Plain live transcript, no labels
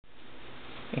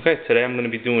Okay, today I'm going to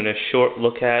be doing a short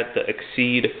look at the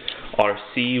Exceed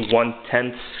RC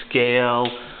 1/10 scale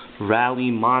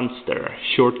Rally Monster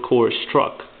short course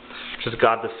truck. Just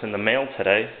got this in the mail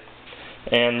today,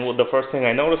 and the first thing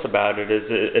I notice about it is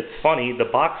it's funny, the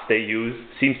box they use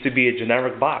seems to be a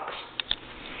generic box.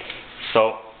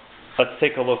 So let's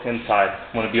take a look inside.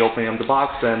 I'm going to be opening up the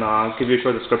box and give you a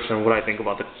short description of what I think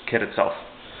about the kit itself.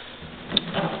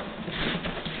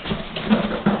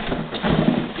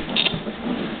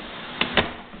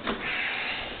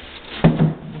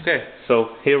 Okay, so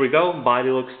here we go. Body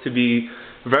looks to be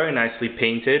very nicely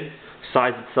painted.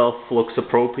 Size itself looks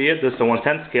appropriate. This is a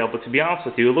 1/10 scale, but to be honest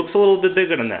with you, it looks a little bit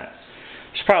bigger than that.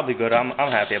 It's probably good. I'm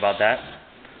happy about that.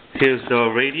 Here's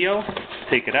the radio.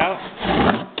 Take it out.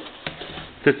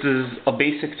 This is a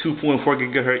basic 2.4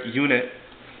 gigahertz unit.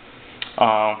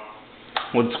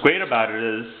 What's great about it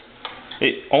is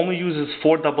it only uses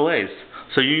 4 AA's,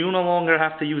 so you no longer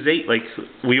have to use 8 like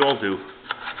we all do.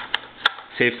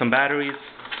 Save some batteries.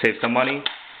 Save some money.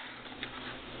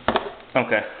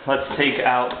 Okay, let's take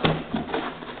out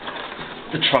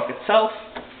the truck itself.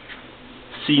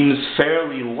 Seems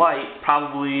fairly light,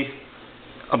 probably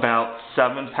about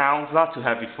 7 pounds, not too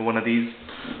heavy for one of these.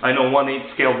 I know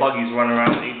 1/8 scale buggies run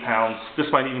around 8 pounds.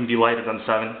 This might even be lighter than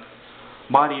 7.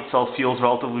 Body itself feels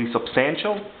relatively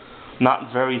substantial,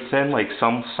 not very thin like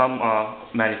some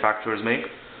manufacturers make.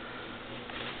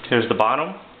 Here's the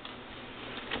bottom.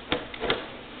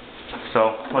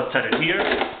 So let's set it here.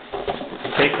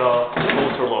 Take a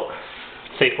closer look.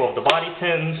 Take off the body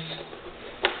pins.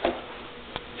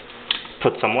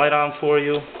 Put some light on for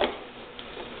you.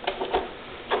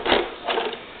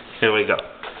 Here we go.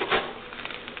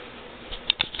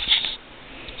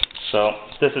 So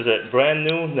this is it. Brand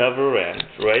new, never ran.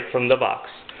 Right from the box.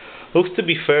 Looks to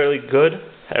be fairly good.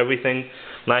 Everything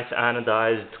nice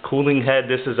anodized. Cooling head.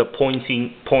 This is a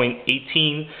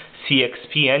 .18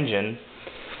 CXP engine.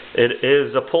 It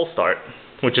is a pullstart,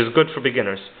 which is good for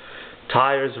beginners.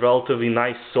 Tires relatively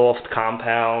nice, soft,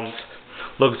 compound.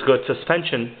 Looks good.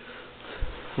 Suspension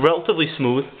relatively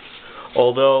smooth,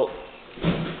 although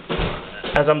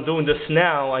as I'm doing this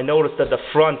now, I noticed that the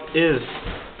front is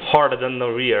harder than the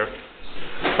rear.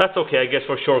 That's okay, I guess,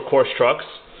 for short course trucks.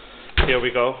 Here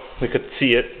we go. We could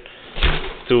see it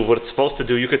do what it's supposed to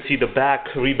do. You could see the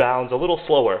back rebounds a little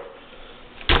slower,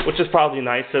 which is probably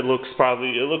nice. It looks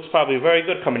probably very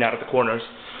good coming out of the corners.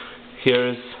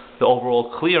 Here's the overall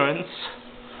clearance.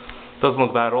 Doesn't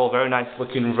look bad at all. Very nice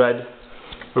looking red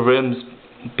rims,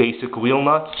 basic wheel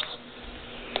nuts.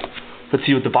 Let's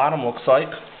see what the bottom looks like.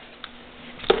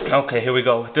 Okay, here we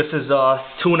go. This is a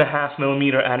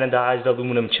 2.5mm anodized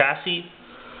aluminum chassis.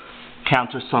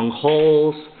 Countersunk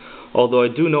holes. Although I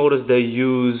do notice they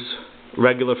use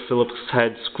regular Phillips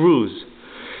head screws.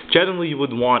 Generally, you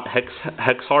would want hex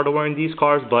hardware in these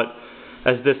cars, but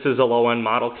as this is a low-end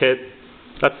model kit,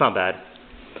 that's not bad.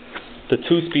 The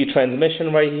 2-speed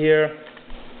transmission right here,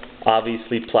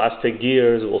 obviously plastic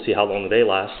gears. We'll see how long they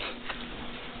last.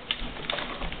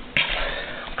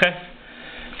 Okay,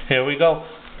 here we go.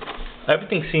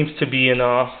 Everything seems to be in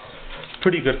a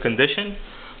pretty good condition.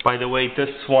 By the way,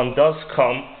 this one does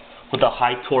come with a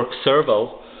high torque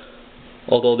servo,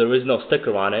 although there is no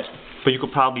sticker on it. But you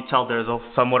could probably tell there's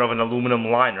somewhat of an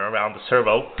aluminum liner around the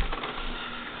servo.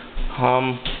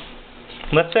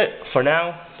 That's it for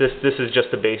now. This is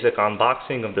just a basic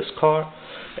unboxing of this car,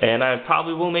 and I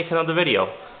probably will make another video.